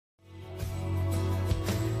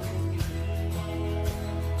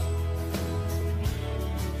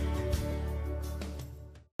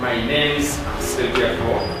My name is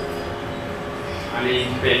SEGUYA, an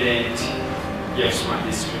independent Suma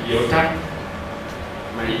distributor.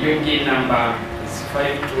 My UG number is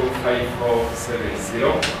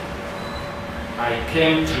 525470. I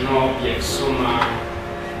came to know Suma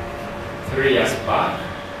 3 years back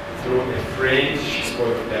through a friend. She's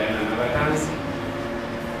called Diana.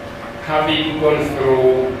 Having gone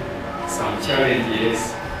through some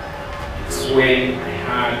challenges, it's when I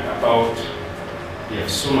heard about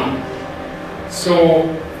Suma. So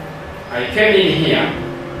I came in here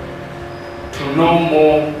to know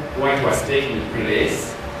more what was taking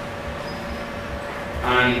place,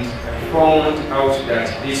 and I found out that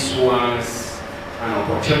this was an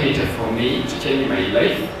opportunity for me to change my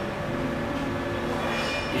life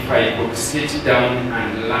if I could sit down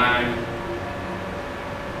and learn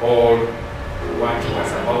all what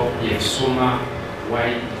was about Suma,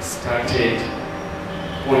 why it started,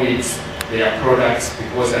 when it's their products,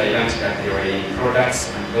 because I learned that they were products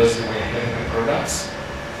and those were healthy products.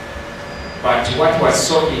 But what was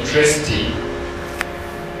so interesting,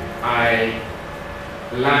 I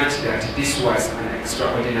learned that this was an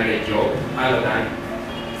extraordinary job, other than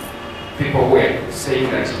people were saying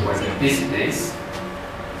that it was a business.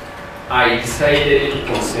 I decided to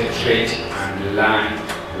concentrate and learn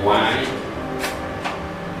why.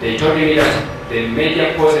 They told me that the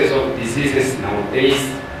major causes of diseases nowadays,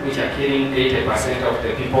 which are killing 80% of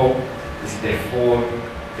the people, is the food,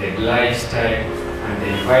 the lifestyle, and the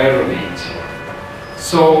environment.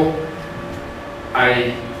 So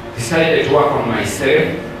I decided to work on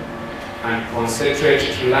myself and concentrate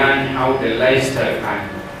to learn how the lifestyle can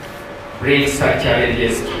bring such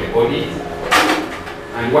challenges to the body.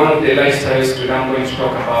 And one of the lifestyles today I'm going to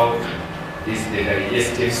talk about is the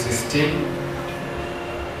digestive system.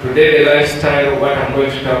 Today the lifestyle I'm going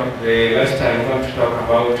to talk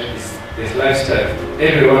about is this lifestyle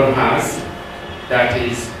everyone has. That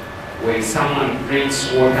is, when someone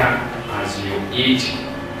drinks water as you eat,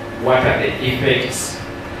 what are the effects?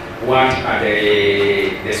 What are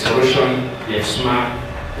the solution Suma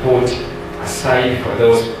put aside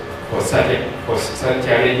for such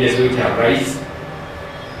challenges which arise?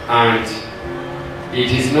 And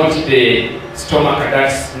it is not the stomach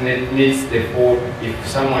that needs the food if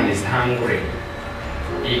someone is hungry.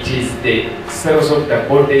 It is the cells of the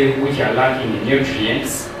body which are lacking in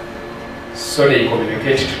nutrients, so they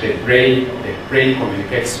communicate to the brain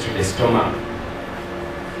communicates to the stomach.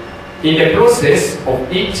 In the process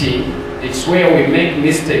of eating, it's where we make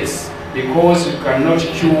mistakes, because you cannot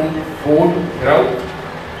chew food throughout.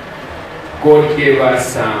 God gave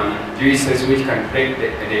us juices which can break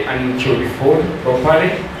the unchewed food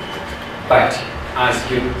properly. But as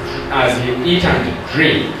you eat and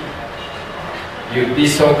drink, you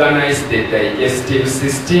disorganize the digestive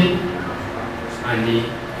system, and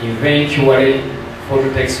eventually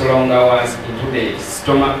food takes long hours into the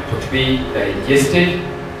stomach to be digested.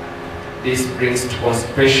 This brings to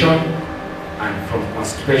constipation, and from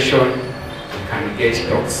constipation you can get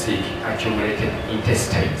toxic accumulated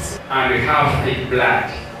intestines. And we have thick blood.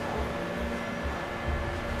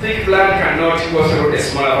 Thick blood cannot go through the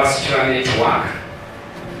smaller vascular network,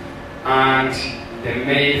 and the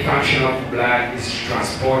main function of blood is to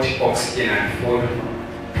transport oxygen and food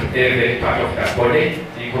to every part of the body,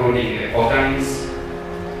 including the organs.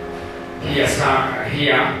 Here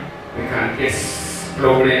we can get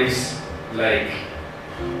problems like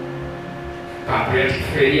pancreatic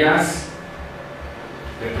failures.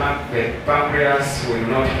 The pancreas will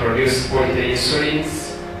not produce quality insulins,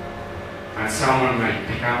 and someone might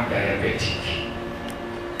become diabetic.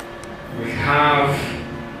 If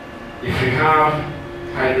we have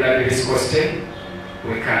high blood viscosity,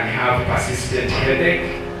 we can have persistent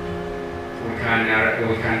headache, we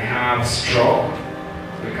can have stroke,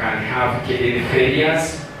 we can have kidney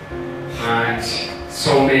failures, and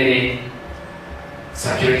so many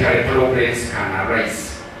circulatory problems can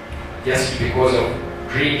arise just because of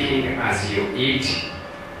drinking as you eat.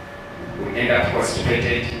 We end up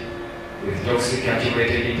constipated with toxic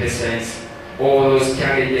accumulated intestines. All those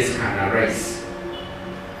challenges can arise.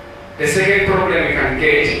 The second problem we can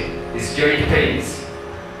get is joint pains,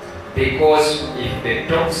 because if the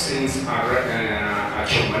toxins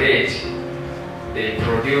accumulate, they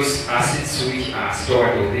produce acids which are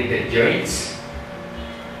stored within the joints,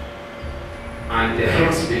 and the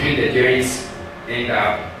fluids between the joints end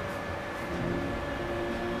up,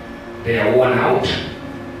 they are worn out.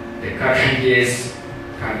 The cartridges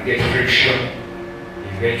can get friction,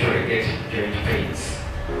 eventually get joint pains.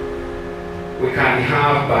 We can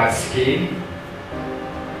have bad skin,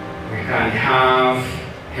 we can have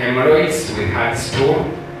hemorrhoids with hard stool,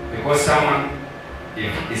 because someone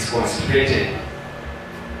if it's constipated,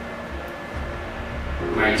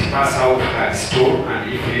 might pass out hard stool,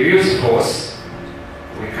 and if you use force,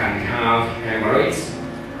 we can have hemorrhoids.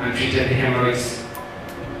 Untreated hemorrhoids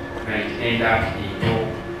might end up into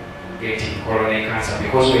getting coronary cancer,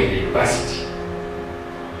 because when they burst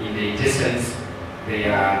in the intestines, they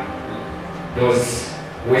are those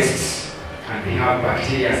wastes, and they have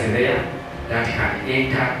bacteria there that can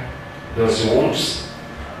enter those wounds.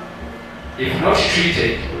 If not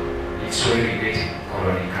treated, it's when we get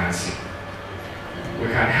coronary cancer. We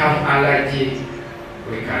can have allergy,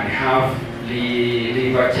 we can have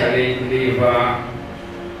liver challenge, liver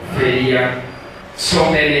failure,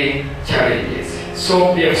 so many challenges.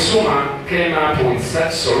 So the Suma came up with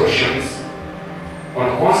such solutions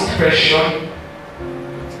on constipation,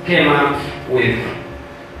 came up with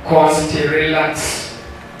Consti Relax.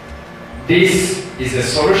 This is a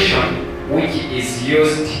solution which is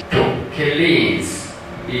used to cleanse.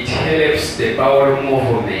 It helps the bowel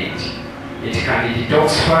movement. It can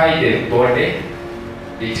detoxify the body.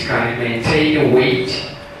 It can maintain weight.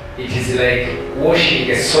 It is like washing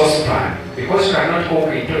a saucepan, because you cannot cook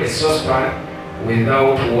into a saucepan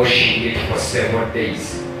without washing it for several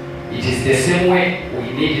days. It is the same way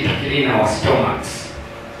we need to clean our stomachs.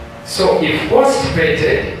 So if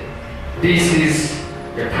constipated, this is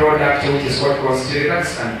a product which is called Consti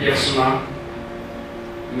Relax, and Suma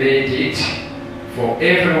made it for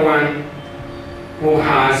everyone who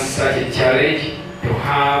has such a challenge to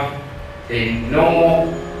have a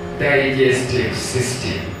normal digestive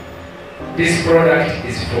system. This product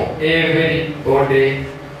is for everybody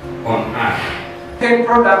on earth. The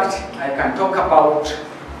product I can talk about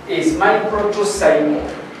is micro 2 cycle.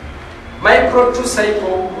 Micro 2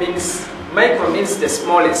 cycle means, micro means the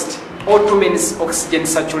smallest, O2 means oxygen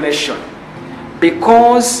saturation.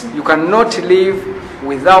 Because you cannot live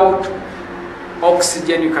without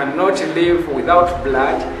oxygen, you cannot live without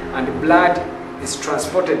blood, and blood is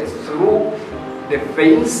transported through the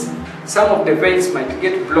veins. Some of the veins might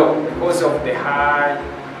get blocked because of the high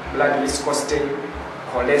blood viscosity,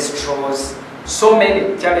 cholesterol, so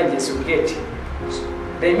many challenges you get.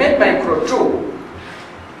 They made micro 2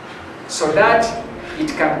 so that it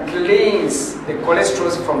can cleanse the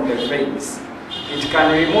cholesterol from the veins. It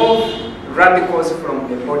can remove radicals from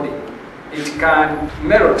the body. It can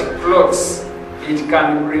melt clots. It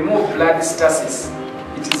can remove blood stasis.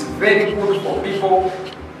 It is very good for people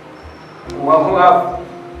who have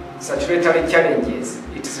circulatory challenges.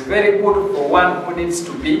 It is very good for one who needs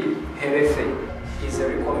to be healthy. It is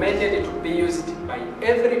recommended to be used by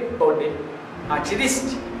everybody at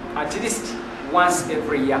least once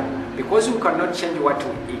every year, because we cannot change what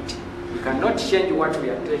we eat. We cannot change what we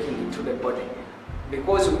are taking into the body,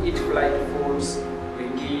 because we eat fried foods, we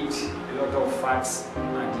eat a lot of fats,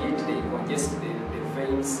 and yet they congest the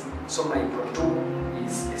veins. So micro 2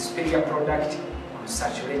 is a superior product on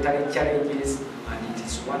circulatory challenges, and it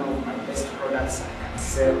is one of my best products I can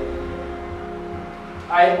sell.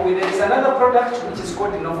 There is another product which is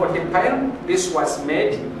called Novodipine. This was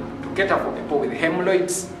made to cater for people with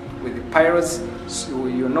hemorrhoids, with pyros. So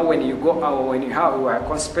you know, when you go out, when you are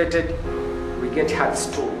constipated, we get hard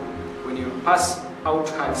stool. When you pass out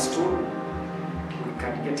hard stool, we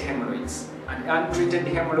can get hemorrhoids. And untreated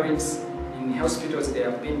hemorrhoids in hospitals, they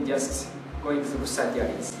have been just going through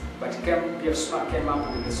surgeries. But Suma came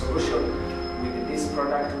up with a solution with this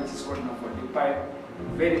product, which is called Novodipine.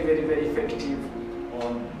 Very, very, very effective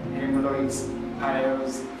on hemorrhoids,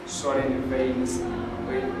 pyros, swollen veins,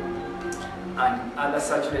 and other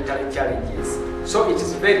circulatory challenges. So it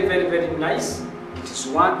is very, very, very nice. It is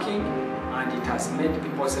working, and it has made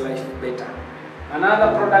people's life better.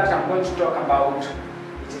 Another product I'm going to talk about,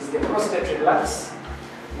 it is the Prostate Relax,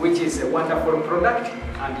 which is a wonderful product,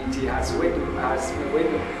 and it has made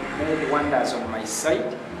wonders on my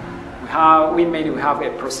side. Women have a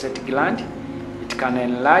prostate gland. It can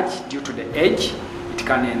enlarge due to the age. It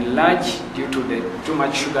can enlarge due to the too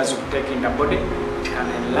much sugars we take in the body. It can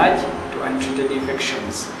enlarge to untreated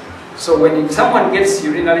infections. So when someone gets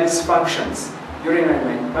urinary dysfunctions, urine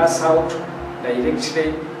might pass out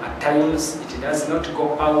directly. At times it does not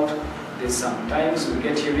go out. There's sometimes we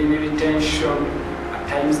get urinary retention. At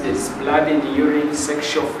times there's blood in the urine,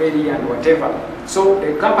 sexual failure, and whatever. So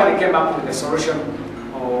the company came up with a solution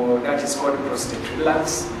that is called Prostate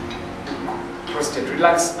Relax. Prostate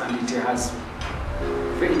Relax, and it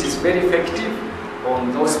is very effective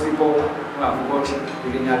on those people who have got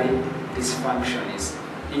urinary dysfunctions.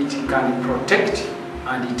 It can protect,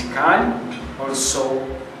 and it can also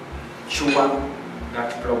cure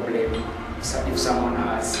that problem. So if someone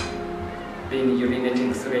has been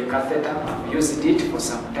urinating through a catheter, I've used it for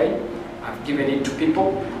some time, I've given it to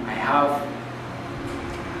people. I have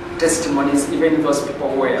testimonies, even those people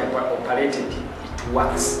who were operated, it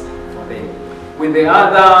works for them. With the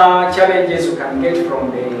other challenges you can get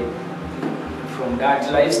from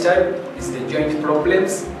that lifestyle is the joint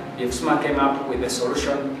problems. If Suma came up with a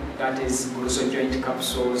solution, that is Gluso joint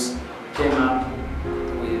capsules, came up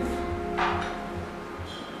with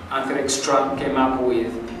Anthraxtra, came up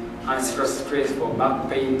with ancestral stress for back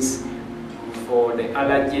pains. For the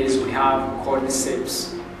allergies, we have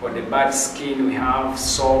cordyceps. For the bad skin, we have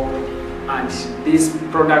soap. And these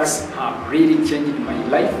products have really changed my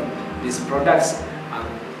life. These products have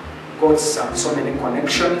got so many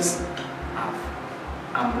connections.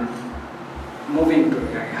 I'm moving to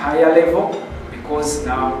a higher level because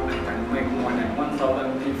now I can make more than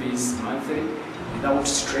 1,000 PVs monthly without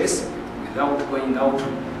stress, without going out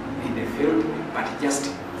in the field, but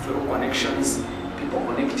just through connections, people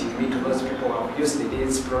connecting me to those people who have used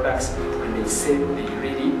these products and they say they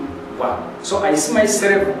really work. So I see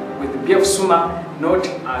myself with BF Suma not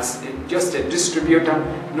as just a distributor,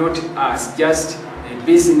 not as just a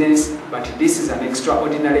business, but this is an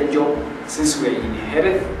extraordinary job since we are in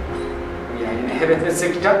health. We are in the health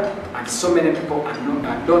sector and so many people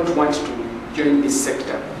don't want to join this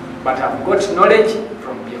sector. But I've got knowledge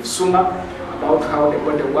from BF Suma about how the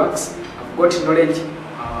body works. I've got knowledge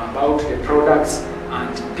about the products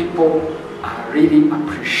and people are really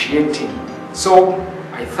appreciating. So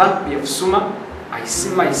I thank BF Suma. I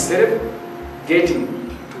see myself getting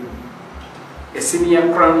to a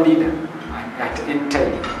senior crown leader at any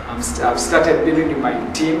time. I've started building my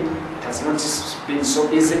team. It has not been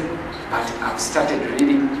so easy, but I've started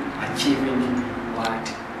really achieving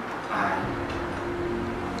what I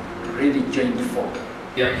really joined for.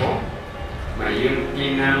 Therefore, my UNP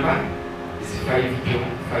number is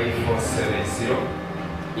 525470,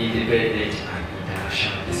 independent and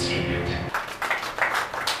international.